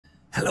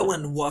Hello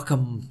and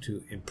welcome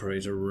to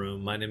Imperator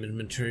Room. My name is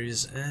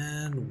Menturius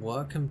and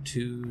welcome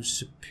to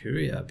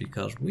Superatia,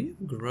 because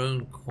we've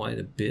grown quite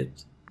a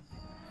bit.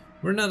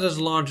 We're not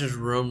as large as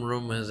Rome.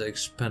 Rome has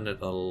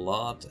expanded a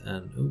lot,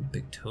 and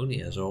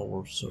Pictonia has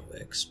also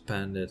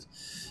expanded.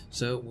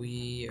 So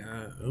we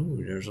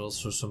there's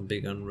also some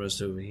big unrest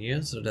over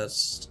here, so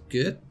that's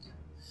good.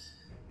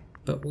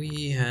 But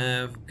we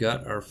have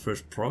got our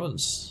first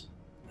province,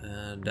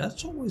 and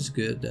that's always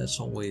good. That's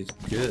always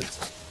good.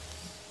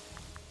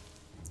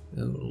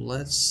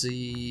 Let's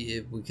see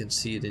if we can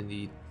see it in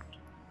the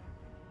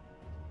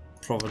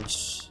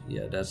province.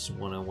 Yeah, that's the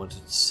one I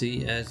wanted to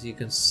see. As you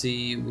can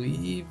see,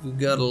 we've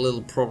got a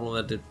little problem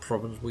at the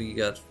province. We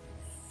got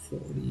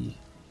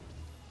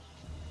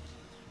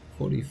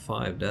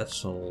 45.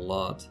 That's a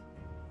lot.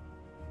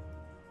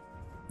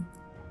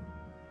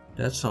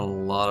 That's a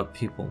lot of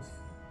people.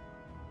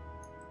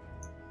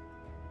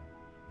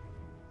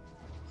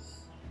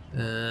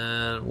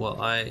 And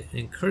well, I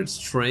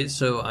encouraged trade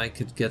so I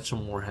could get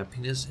some more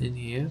happiness in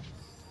here,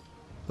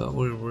 but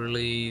we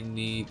really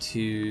need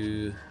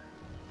to,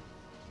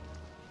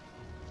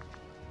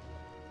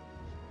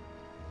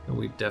 and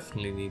we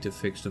definitely need to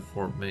fix the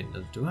fort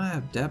maintenance. Do I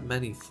have that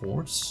many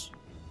forts?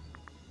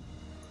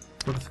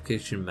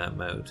 Fortification map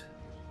mode.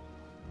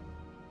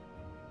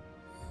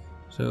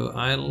 So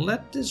I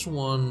let this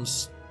one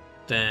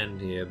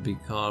stand here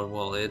because,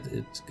 well,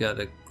 it's got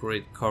a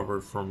great cover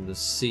from the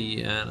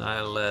sea, and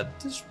I let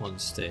this one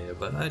stay here,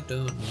 but I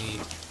don't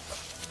need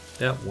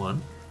that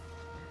one.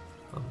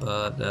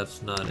 But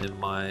that's not in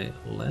my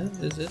land,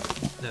 is it?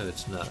 No,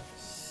 it's not.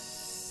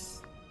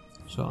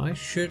 So I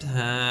should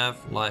have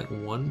like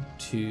 1,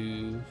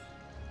 2,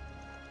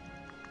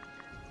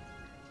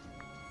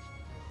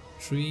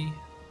 3,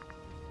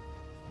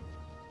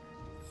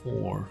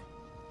 4.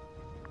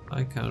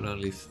 I count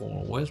only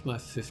 4. Where's my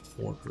 5th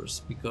fortress?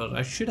 Because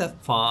I should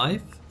have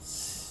 5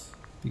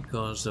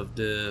 because of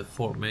the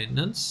fort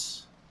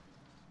maintenance.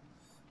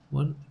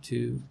 1,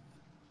 2,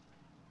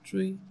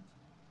 3,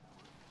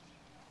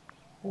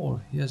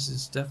 4. Yes,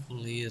 it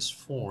definitely is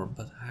 4.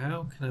 But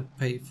how can I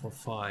pay for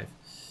 5?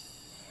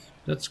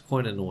 That's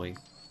quite annoying.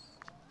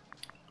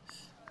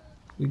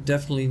 We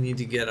definitely need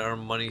to get our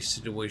money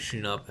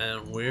situation up,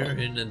 and we're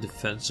in a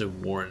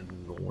defensive war in the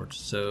north.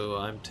 So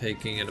I'm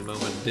taking at the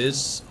moment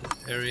this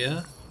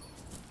area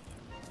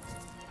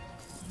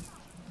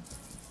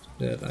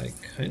that I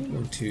kind of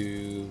want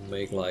to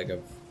make like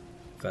a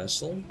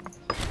vassal,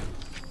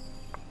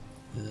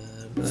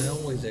 and I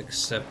always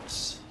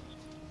accept.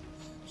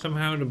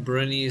 Somehow the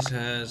Brennies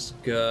has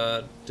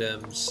got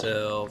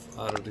themselves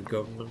out of the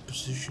government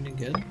position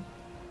again.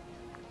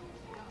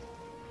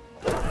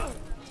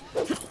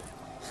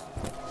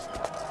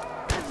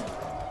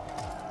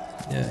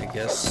 Yeah, I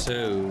guess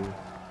so.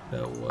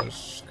 That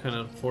was kind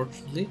of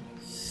unfortunately.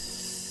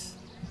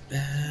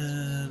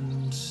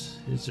 And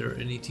is there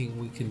anything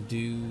we can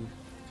do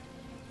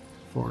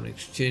for an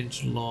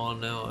exchange law?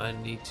 No, I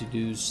need to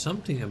do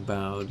something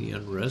about the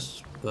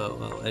unrest. But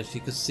well, as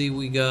you can see,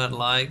 we got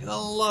like a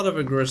lot of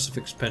aggressive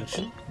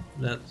expansion.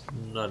 That's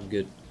not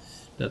good.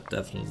 That's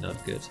definitely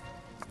not good.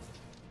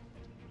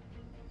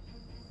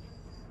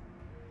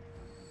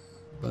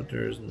 But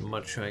there isn't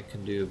much I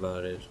can do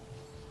about it.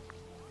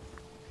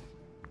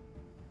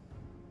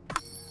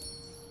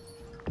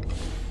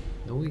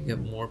 We get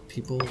more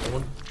people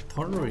want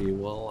pottery.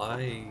 Well,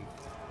 I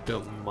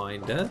don't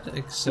mind that,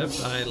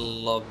 except I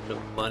love the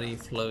money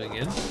flowing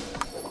in.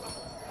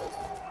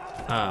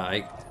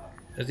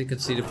 As you can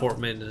see, the fort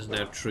maintenance is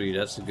now 3.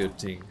 That's a good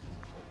thing.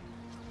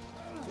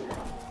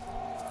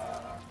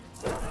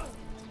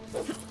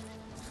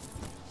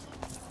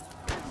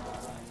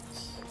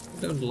 I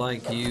don't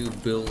like you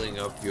building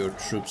up your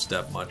troops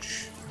that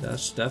much.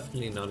 That's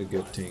definitely not a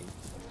good thing.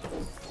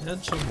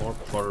 And some more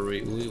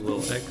pottery we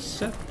will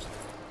accept.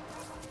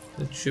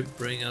 That should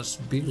bring us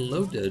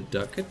below the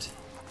ducat.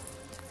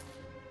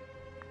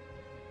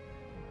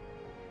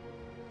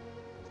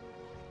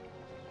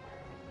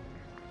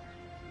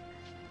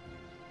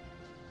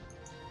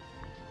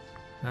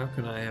 How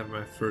can I have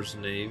my first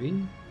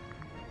navy?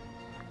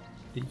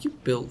 Did you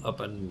build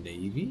up a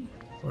navy?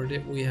 Or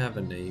did we have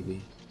a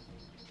navy?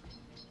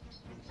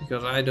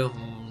 Because I don't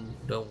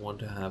want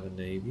to have a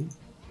navy.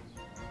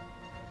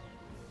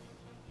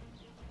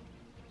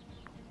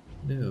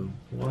 No,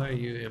 why are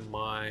you in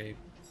my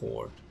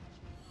port?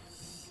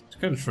 It's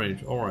kind of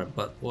strange. Alright,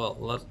 but well,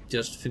 let's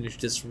just finish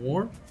this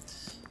war.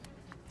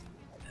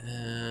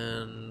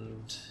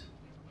 And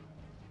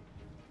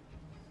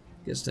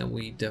I guess then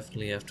we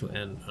definitely have to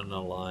end an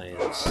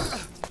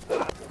alliance.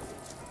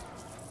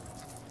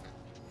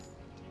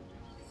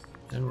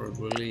 And we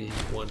really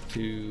want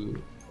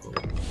to...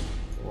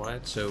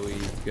 Alright, so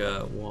we've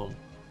got one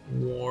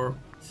war.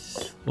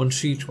 1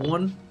 siege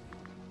 1.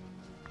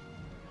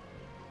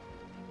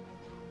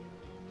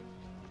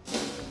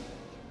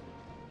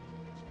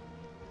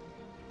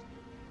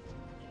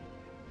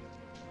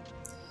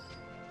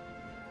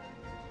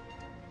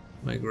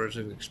 My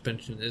aggressive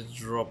expansion is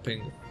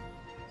dropping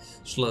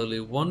slowly.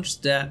 Once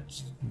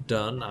that's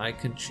done, I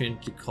can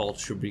change the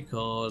culture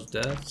because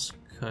that's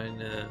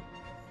kind of...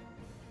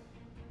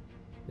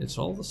 It's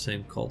all the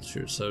same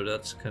culture, so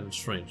that's kind of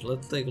strange.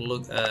 Let's take a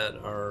look at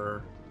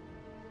our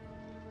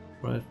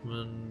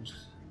tribesmen.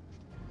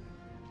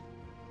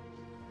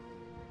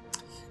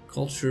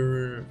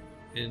 Culture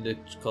in the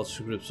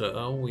culture groups. So,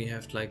 oh, we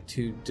have like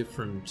 2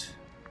 different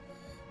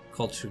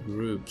culture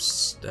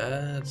groups.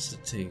 That's the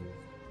thing.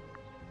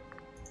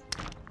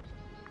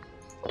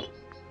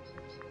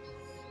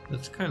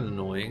 That's kind of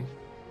annoying.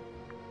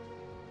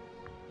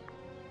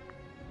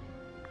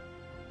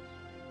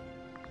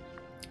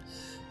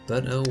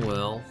 But oh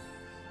well,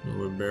 no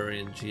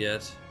barbarians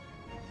yet.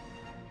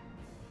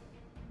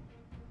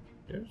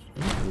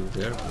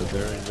 There's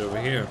barbarians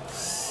over here.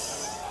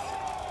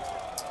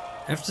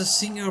 After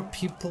seeing our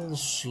people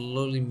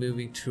slowly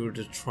moving toward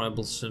the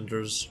tribal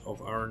centers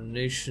of our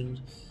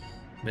nation,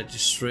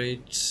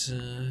 magistrate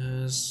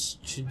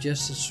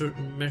suggested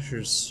certain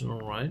measures.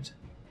 All right.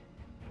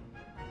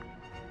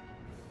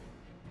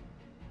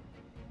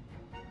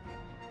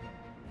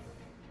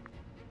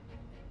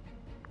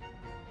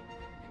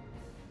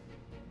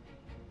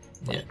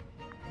 Yeah,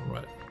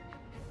 alright.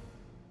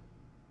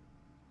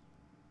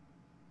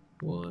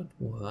 What?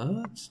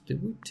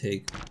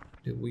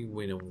 Did we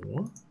win a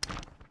war?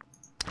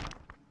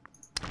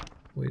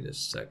 Wait a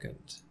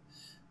second.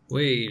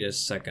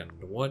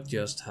 What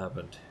just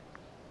happened?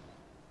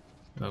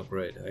 Oh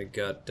great, I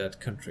got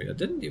that country. I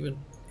didn't even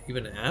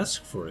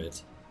ask for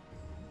it.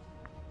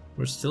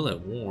 We're still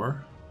at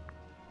war.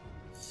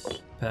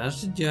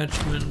 Pass the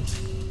judgment.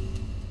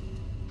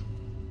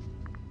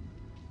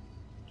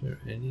 Is there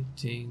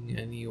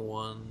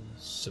anyone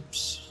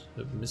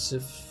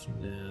submissive?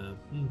 Nah.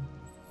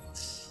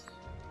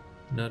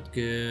 Not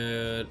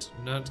good.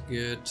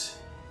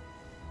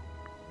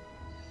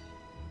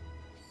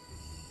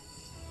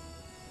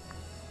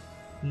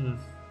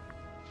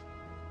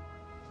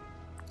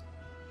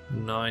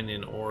 9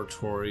 in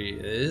oratory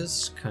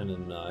is kind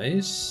of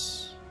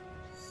nice.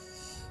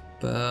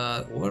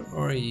 But what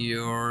are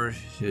you're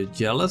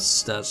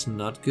jealous? That's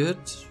not good.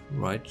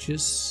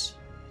 Righteous.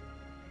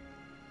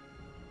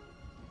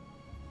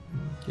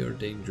 You're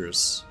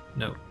dangerous.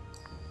 No.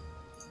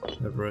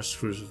 Everest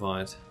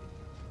crucified.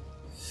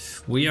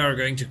 We are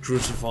going to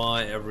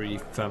crucify every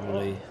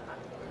family.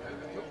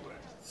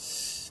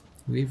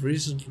 We've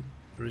recently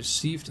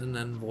received an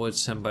envoy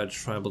sent by the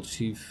tribal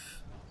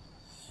chief.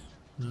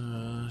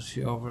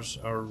 She offers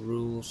our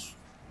rules.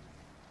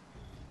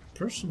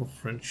 Personal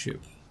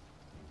friendship.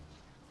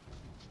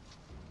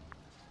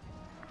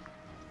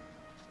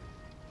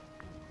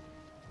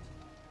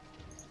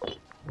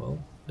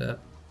 Well, that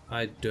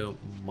I don't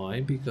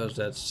mind because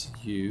that's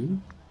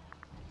you.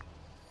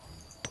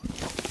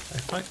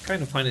 I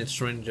kind of find it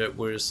strange that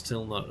we're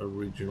still not a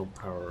regional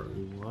power.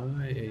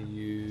 Why are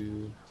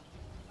you...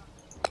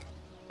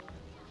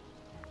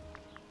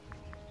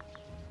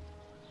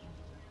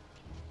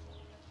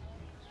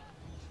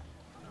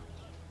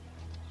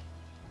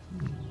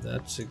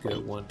 That's a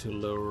good one to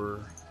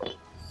lower.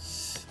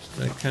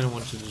 I kind of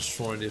want to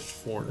destroy this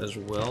fort as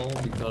well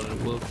because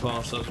it will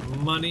cost us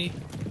money.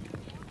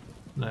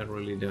 And I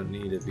really don't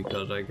need it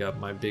because I got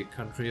my big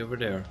country over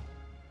there.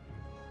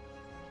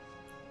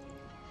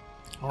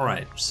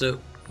 Alright, so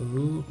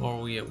who are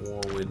we at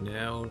war with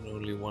now?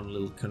 Only one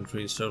little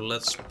country, so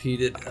let's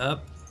speed it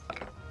up.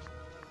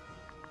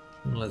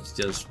 And let's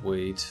just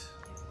wait.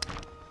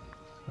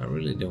 I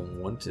really don't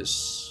want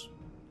this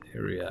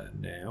area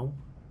now.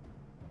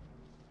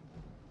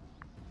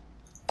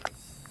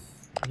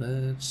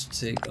 Let's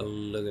take a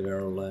look at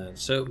our land.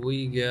 So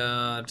we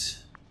got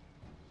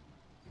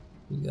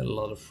a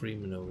lot of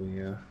freemen over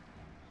here.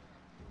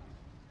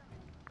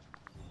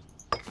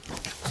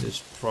 This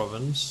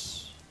province.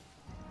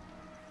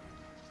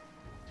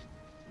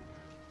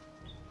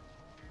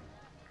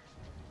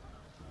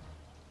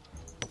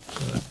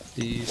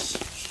 These,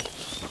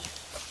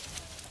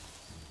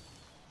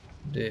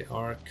 they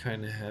are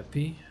kind of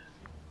happy.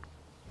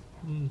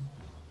 I'm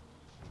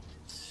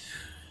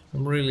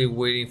really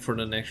waiting for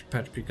the next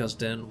patch because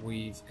then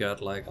we've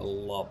got like a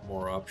lot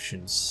more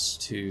options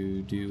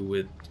to do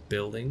with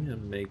building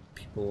and make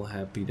people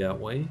happy that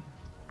way.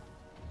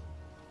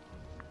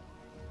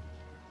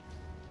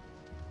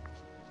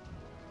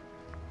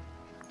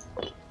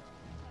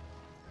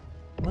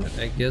 Right,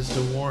 I guess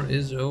the war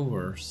is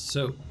over.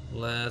 So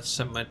let's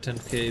send my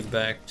 10k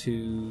back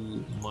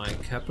to my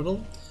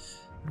capital.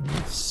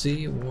 Let's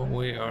see what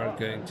we are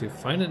going to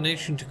find a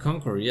nation to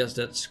conquer. Yes,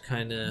 that's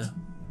kind of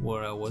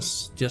what I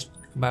was just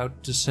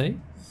about to say.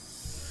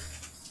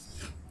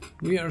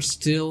 We are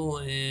still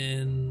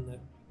in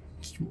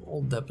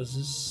small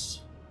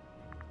deficits.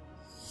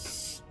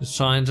 The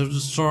signs of the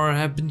star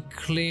have been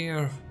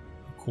clear,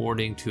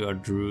 according to our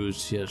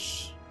druids.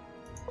 Yes.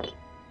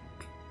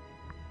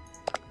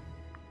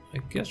 I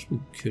guess we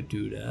could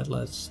do that.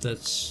 Let's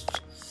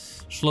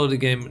slow the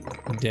game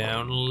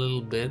down a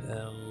little bit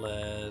and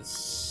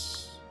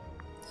let's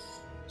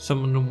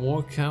Summon the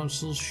War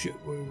Council.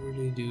 Should we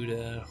really do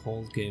that?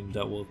 Hold game.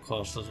 That will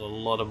cost us a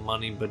lot of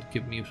money, but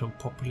give me some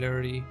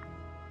popularity.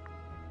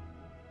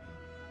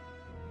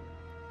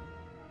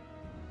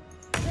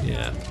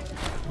 Yeah.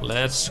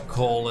 Let's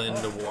call in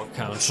the War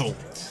Council.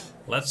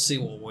 Let's see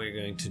what we're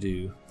going to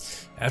do.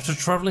 After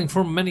traveling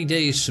for many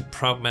days, the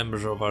proud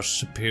members of our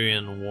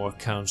Superior War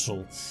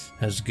Council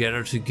has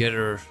gathered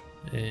together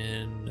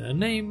in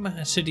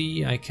a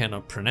city I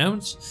cannot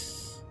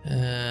pronounce.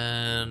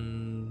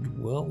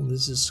 And well,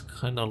 this is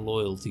kind of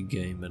loyalty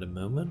game at the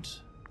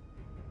moment.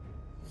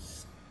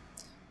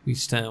 We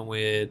stand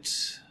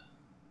with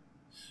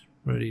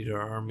ready their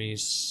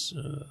armies.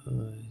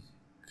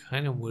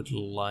 Kind of would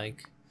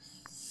like.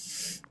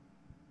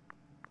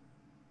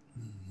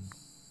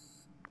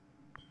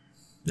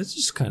 This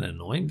is kind of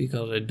annoying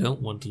because I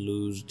don't want to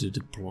lose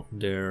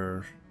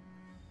their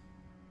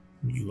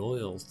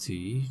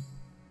loyalty.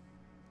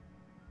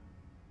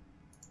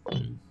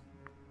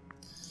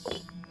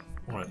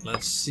 Alright,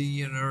 let's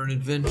see in our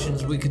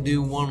inventions. We can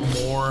do one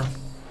more.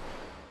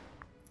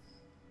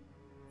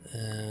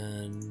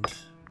 And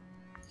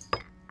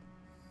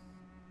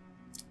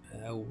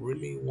I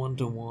really want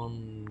the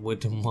one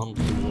with the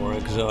monthly war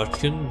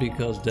exhaustion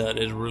because that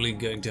is really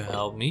going to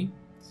help me.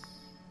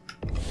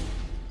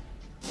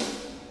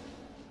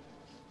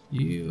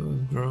 You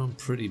have grown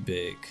pretty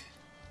big.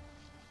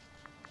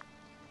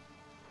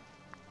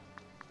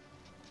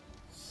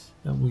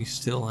 And we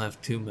still have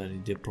too many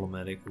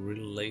diplomatic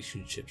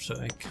relationships, so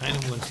I kind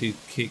of want to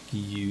kick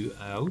you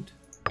out.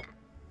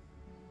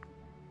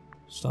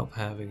 Stop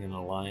having an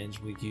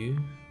alliance with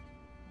you.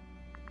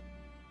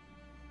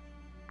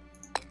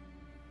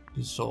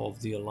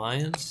 Dissolve the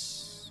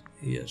alliance.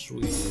 Yes,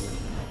 we do.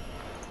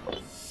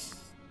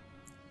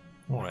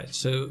 Alright,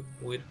 so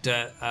with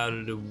that out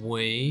of the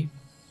way,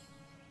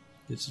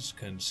 this is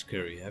kind of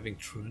scary. Having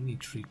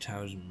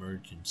 23,000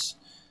 merchants.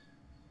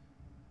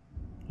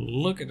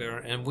 Look at her,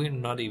 and we're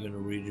not even a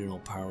regional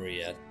power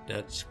yet.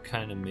 That's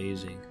kind of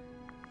amazing.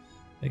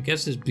 I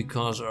guess it's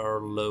because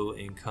our low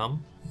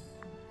income.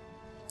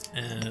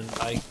 And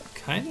I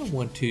kind of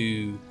want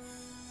to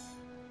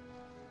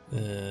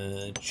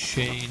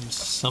change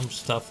some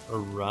stuff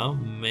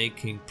around,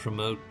 making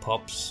promote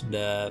pops.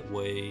 That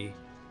way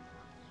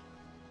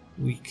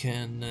we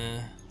can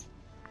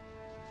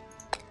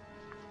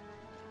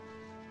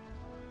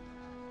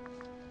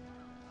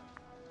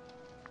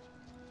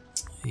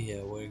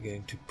yeah, we're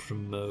going to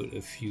promote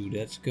a few.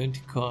 That's going to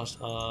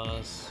cost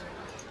us.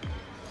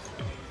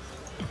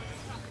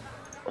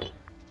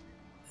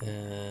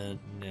 And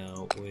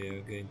now we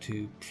are going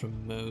to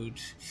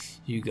promote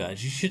you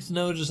guys. You should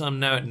notice I'm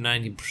now at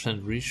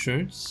 90%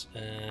 research,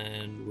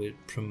 and with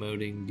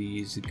promoting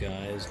these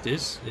guys,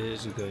 this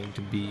is going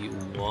to be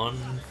one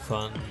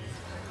fun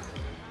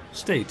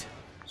state.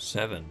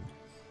 7.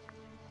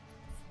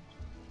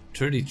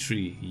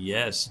 33.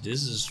 Yes,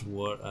 this is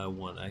what I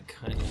want. I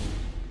kind of.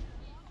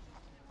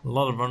 A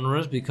lot of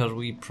unrest because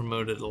we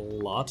promoted a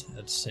lot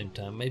at the same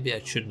time. Maybe I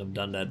shouldn't have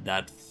done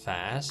that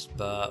fast,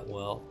 but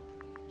well,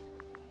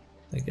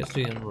 I guess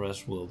the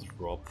unrest will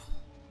drop.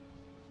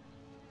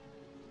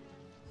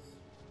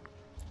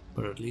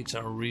 But at least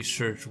our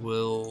research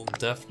will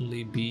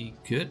definitely be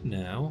good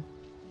now.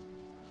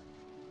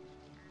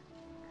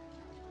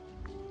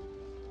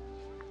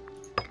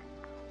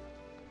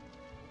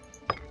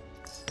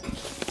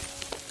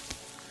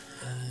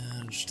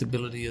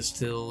 Stability is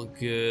still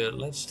good.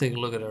 Let's take a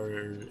look at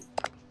our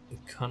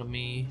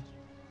economy.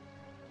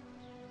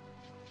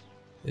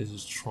 This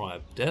is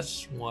tribe.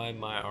 That's why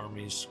my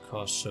armies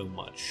cost so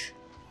much.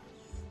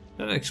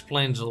 That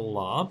explains a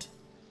lot.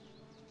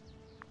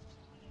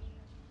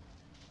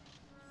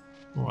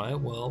 Alright,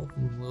 well,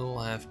 we'll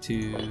have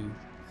to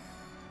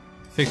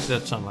fix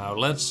that somehow.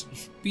 Let's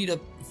speed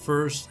up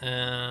first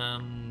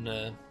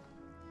and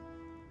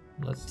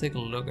let's take a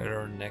look at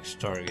our next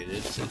target.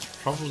 It's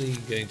probably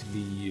going to be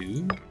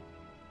you.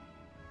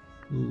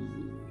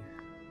 Ooh.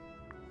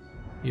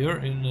 You're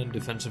in a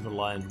defensive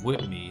alliance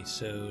with me,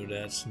 so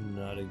that's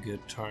not a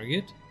good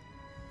target.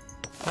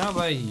 How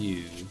about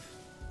you?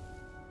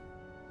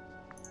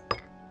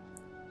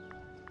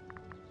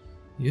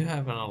 You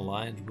have an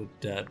alliance with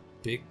that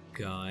big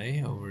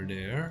guy over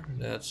there.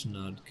 That's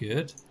not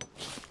good.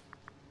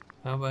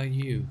 How about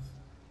you?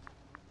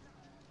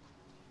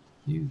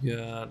 You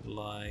got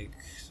like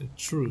a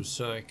truce,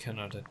 so I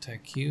cannot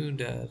attack you.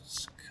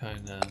 That's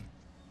kinda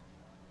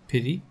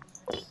pity.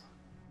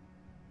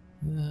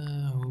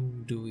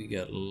 Who do we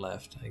got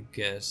left? I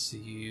guess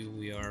you.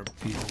 We are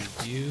beating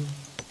you.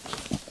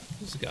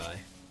 This guy.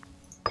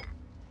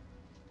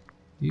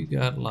 You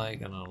got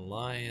like an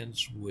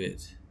alliance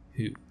with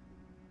who?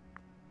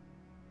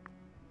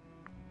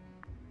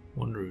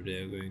 Wonder if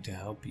they're going to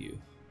help you.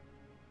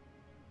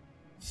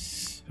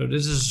 So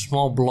this is a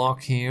small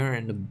block here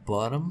in the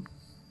bottom.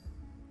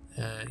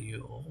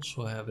 You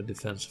also have a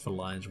defensive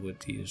alliance with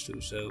these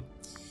two. So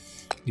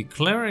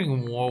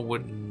declaring war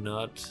would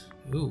not.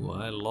 Ooh,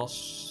 I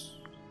lost.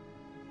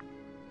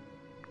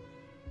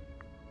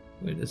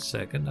 Wait a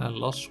second, I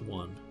lost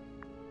one.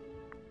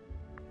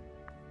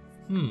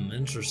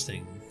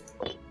 Interesting.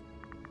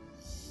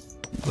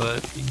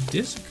 But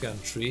this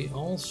country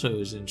also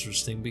is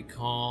interesting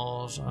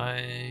because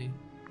I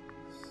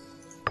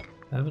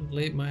haven't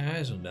laid my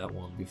eyes on that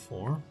one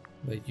before.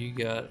 But you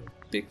got a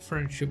big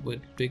friendship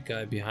with the big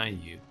guy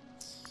behind you.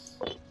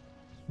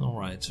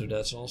 Alright, so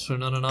that's also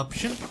not an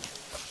option.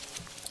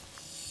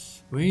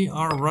 We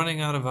are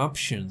running out of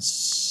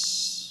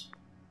options.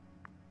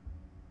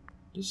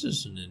 This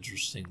is an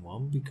interesting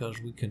one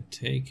because we can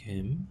take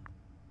him.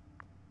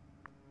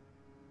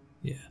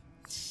 Yeah.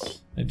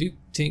 I do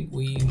think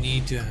we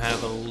need to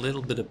have a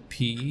little bit of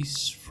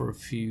peace for a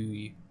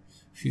few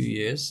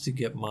years to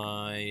get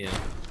my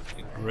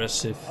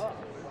aggressive.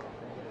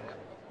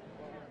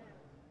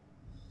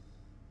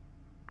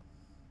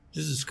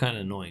 This is kind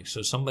of annoying.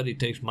 So somebody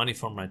takes money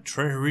from my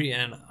treasury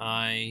and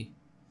I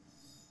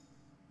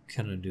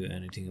cannot do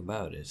anything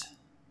about it.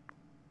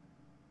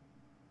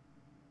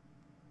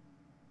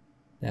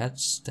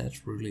 That's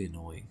really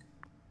annoying.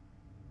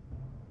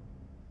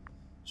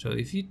 So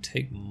if you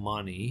take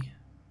money,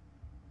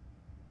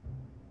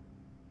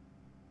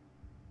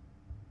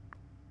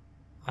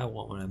 I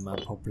want my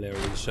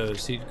popularity. So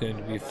is he going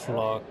to be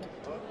flogged?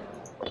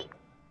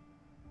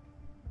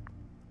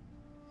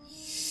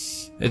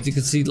 As you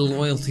can see, the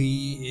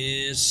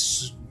loyalty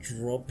is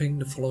dropping.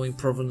 The following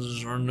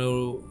provinces are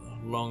no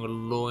longer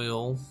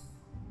loyal.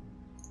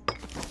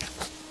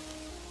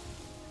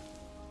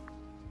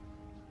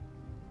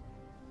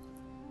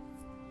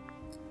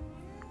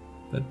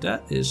 But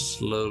that is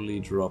slowly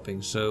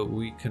dropping, so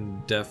we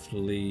can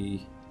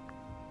definitely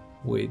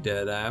wait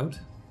that out.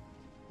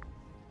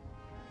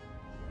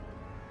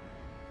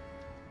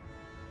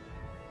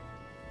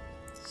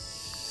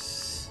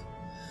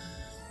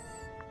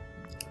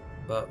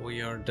 But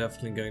we are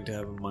definitely going to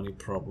have a money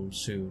problem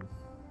soon.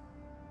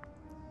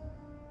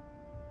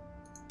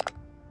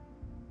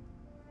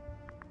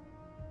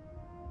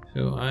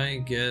 So I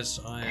guess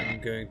I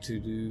am going to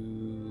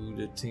do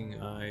the thing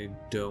I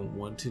don't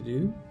want to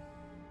do.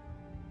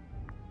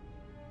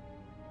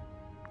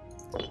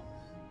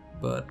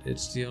 But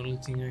it's the only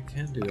thing I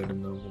can do at the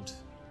moment.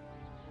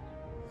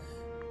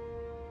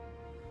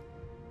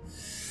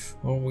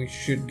 Or we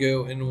should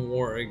go in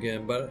war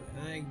again, but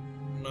I'm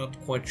not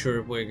quite sure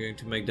if we're going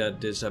to make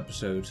that this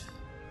episode.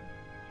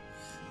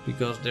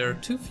 Because there are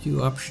too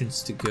few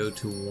options to go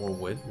to war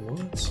with.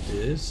 What's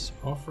this?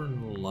 Offer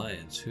an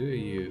alliance. Who are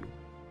you?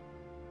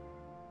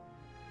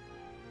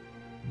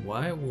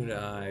 Why would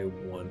I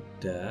want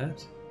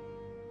that?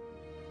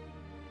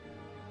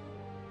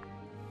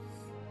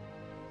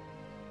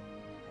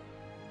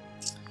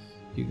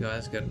 You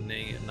guys got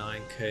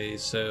 9k,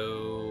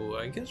 so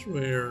I guess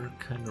we're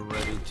kind of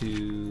ready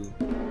to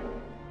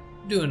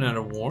do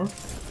another war.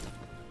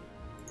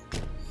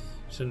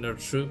 Send our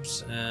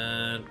troops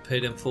and pay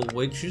them full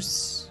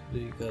wages,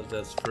 because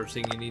that's the first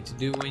thing you need to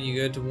do when you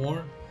go to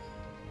war.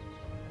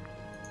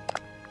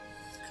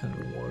 Kind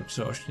of war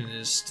exhaustion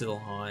is still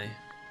high.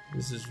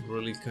 This is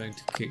really going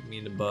to kick me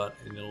in the butt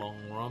in the long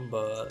run,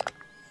 but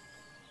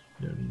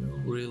there are no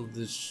real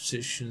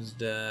decisions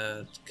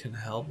that can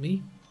help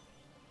me.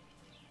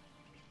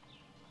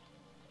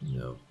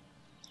 No.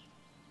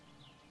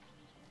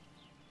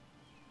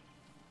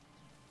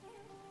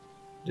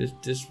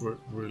 This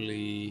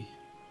really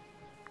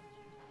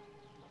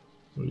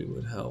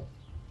would help.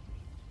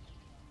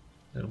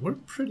 And we're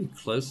pretty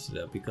close to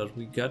that because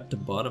we got the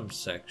bottom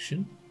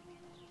section.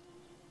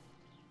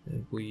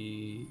 If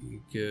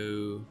we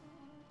go,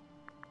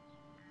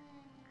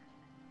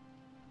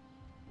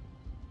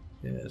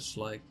 yeah, it's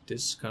like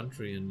this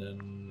country and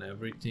then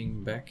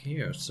everything back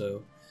here.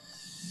 So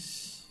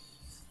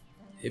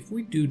if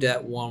we do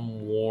that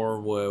one war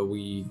where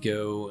we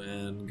go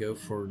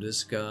for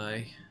this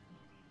guy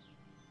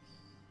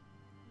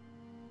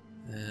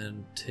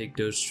and take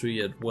those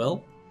three as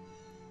well,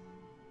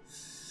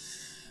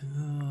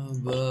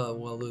 but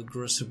well, the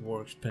aggressive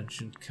war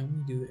expansion,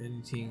 can we do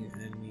anything?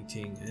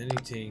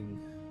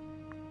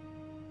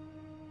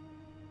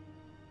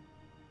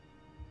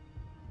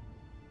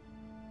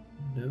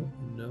 No,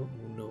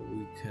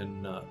 we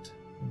cannot.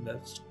 And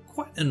that's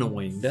quite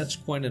annoying.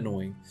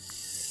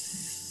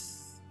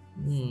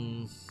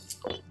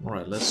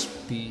 Alright, let's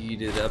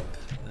speed it up.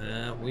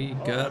 We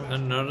got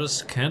another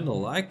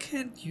scandal. I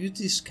can't use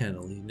this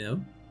scandal, you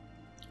know.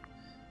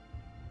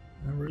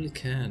 I really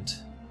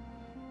can't.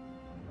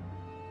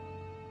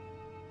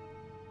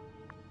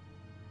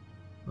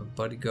 My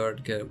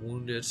bodyguard got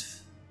wounded.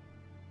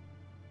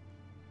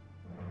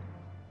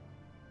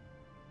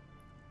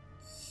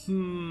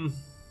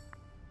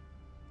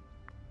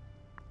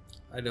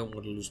 I don't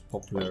want to lose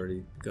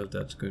popularity because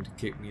that's going to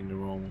kick me in the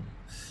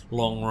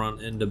long run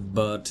in the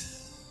butt.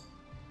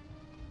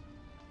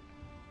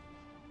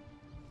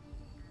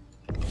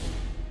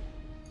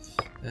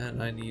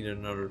 And I need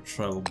another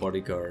travel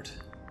bodyguard.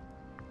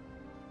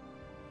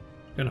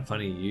 Kind of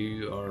funny,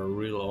 you are a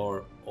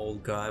real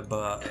old guy,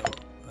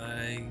 but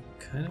I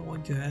kind of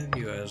want to have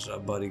you as a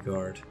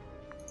bodyguard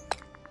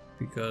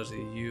because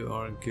you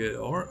are good.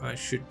 Or I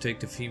should take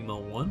the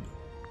female one.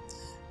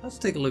 Let's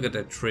take a look at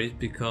that trait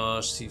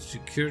because he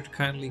secured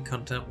kindly,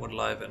 content with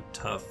life, and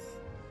tough.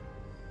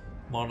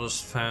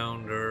 Modest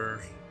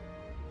founder.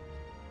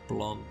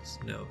 Blonde.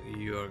 No,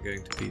 you are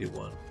going to be the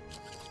one.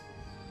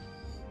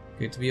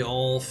 Going to be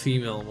all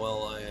female.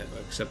 Well,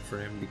 except for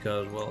him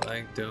because, well,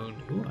 I don't.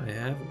 Ooh, I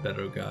have a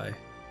better guy.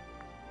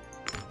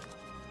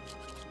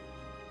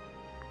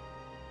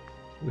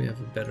 We have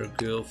a better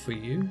girl for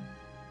you.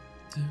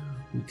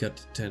 We got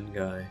the 10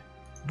 guy.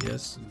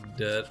 Yes,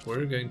 that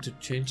we're going to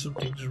change some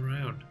things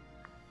around.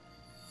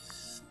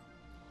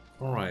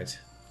 Alright.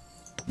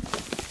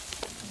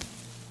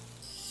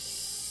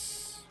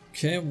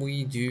 Can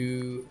we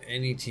do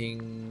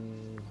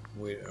anything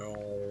with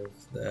all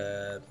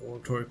that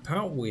oratory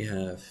power we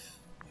have?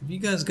 If you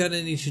guys got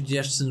any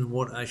suggestions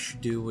what I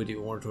should do with the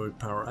oratory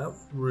power, I would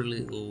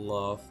really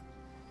love.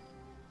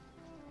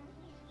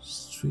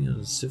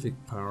 300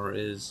 civic power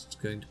is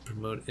going to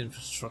promote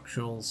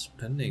infrastructural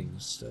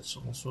spendings. That's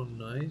also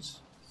nice.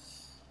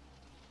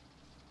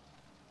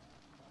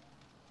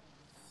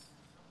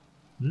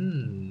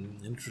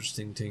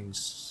 Interesting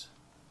things.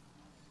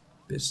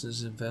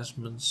 Business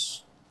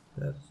investments.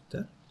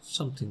 That's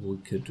something we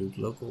could do.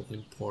 Local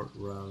import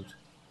route.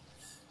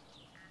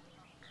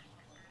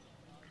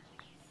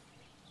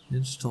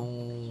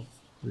 Install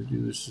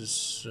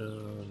reduces.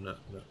 No.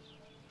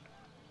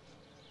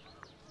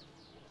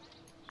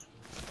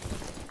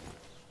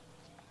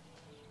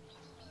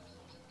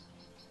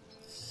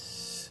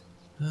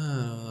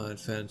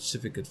 Advanced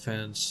civic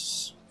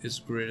advance is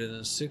greater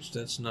than 6.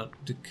 That's not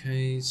the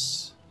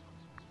case.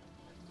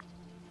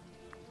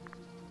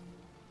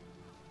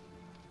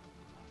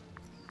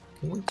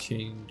 Can we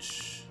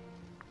change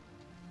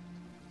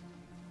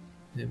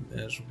him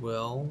as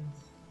well?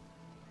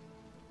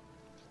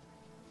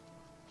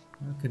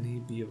 How can he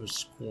be of a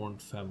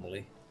scorned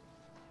family?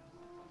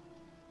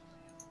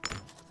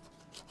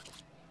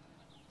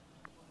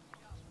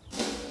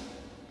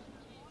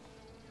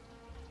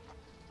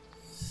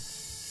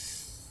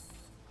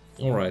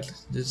 Alright,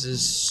 this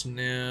is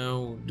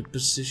now the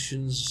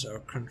positions our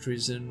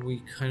country's in.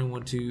 We kind of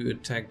want to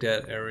attack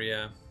that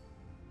area.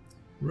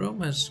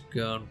 Rome has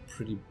gone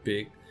pretty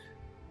big.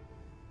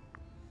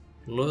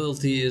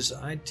 Loyalty is,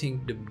 I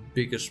think, the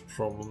biggest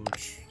problem.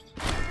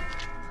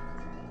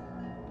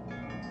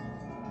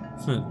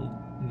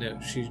 No,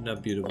 she's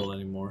not beautiful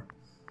anymore.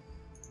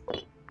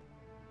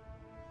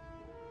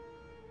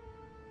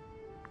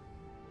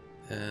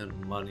 And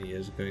money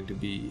is going to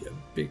be a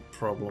big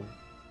problem.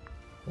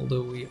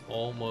 Although we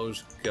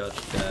almost got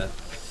that.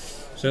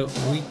 So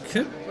we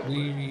could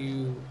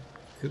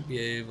be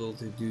able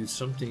to do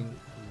something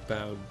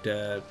about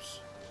that.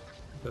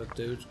 But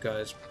those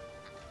guys,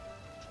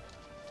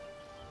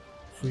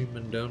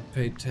 freemen don't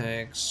pay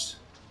tax.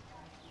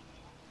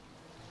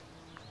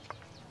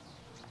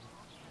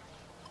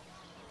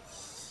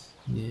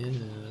 Yeah,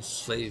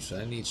 slaves.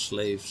 I need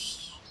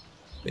slaves.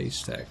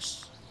 Base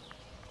tax.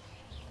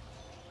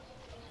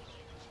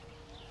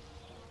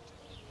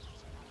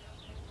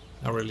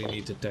 I really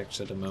need the tax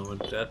at the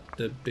moment. That's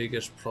the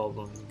biggest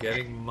problem.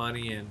 Getting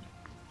money in.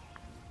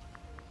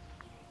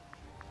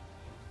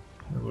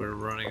 And we're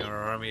running our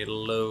army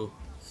low.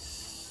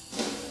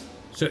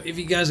 So if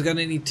you guys got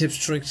any tips,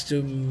 tricks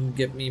to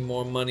get me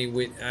more money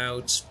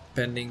without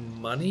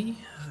spending money,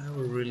 I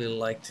would really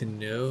like to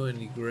know. And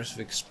the aggressive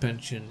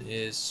expansion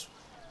is...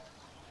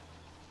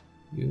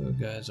 You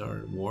guys are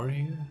at war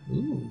here?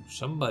 Ooh,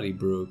 somebody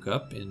broke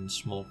up in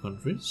small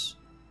countries.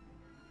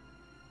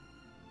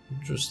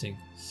 Interesting.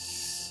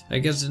 I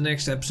guess the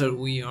next episode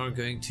we are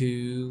going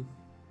to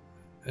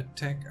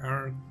attack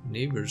our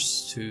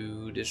neighbors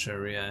to this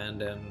area, and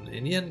then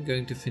in the end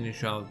going to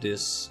finish off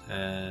this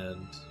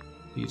and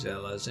these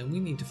allies, and we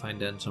need to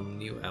find then some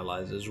new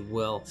allies as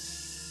well.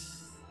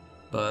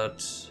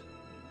 But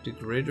the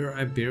Greater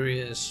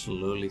Iberia is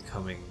slowly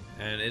coming,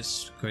 and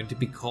it's going to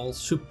be called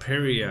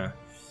Superatia.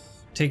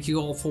 Thank you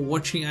all for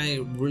watching. I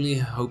really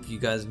hope you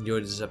guys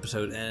enjoyed this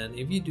episode, and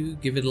if you do,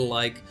 give it a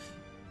like.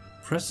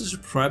 Press the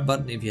subscribe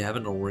button if you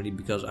haven't already,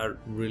 because it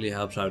really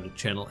helps out the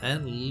channel,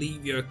 and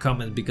leave your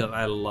comments because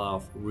I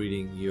love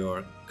reading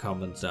your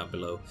comments down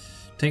below.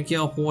 Thank you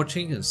all for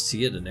watching, and see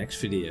you in the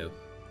next video.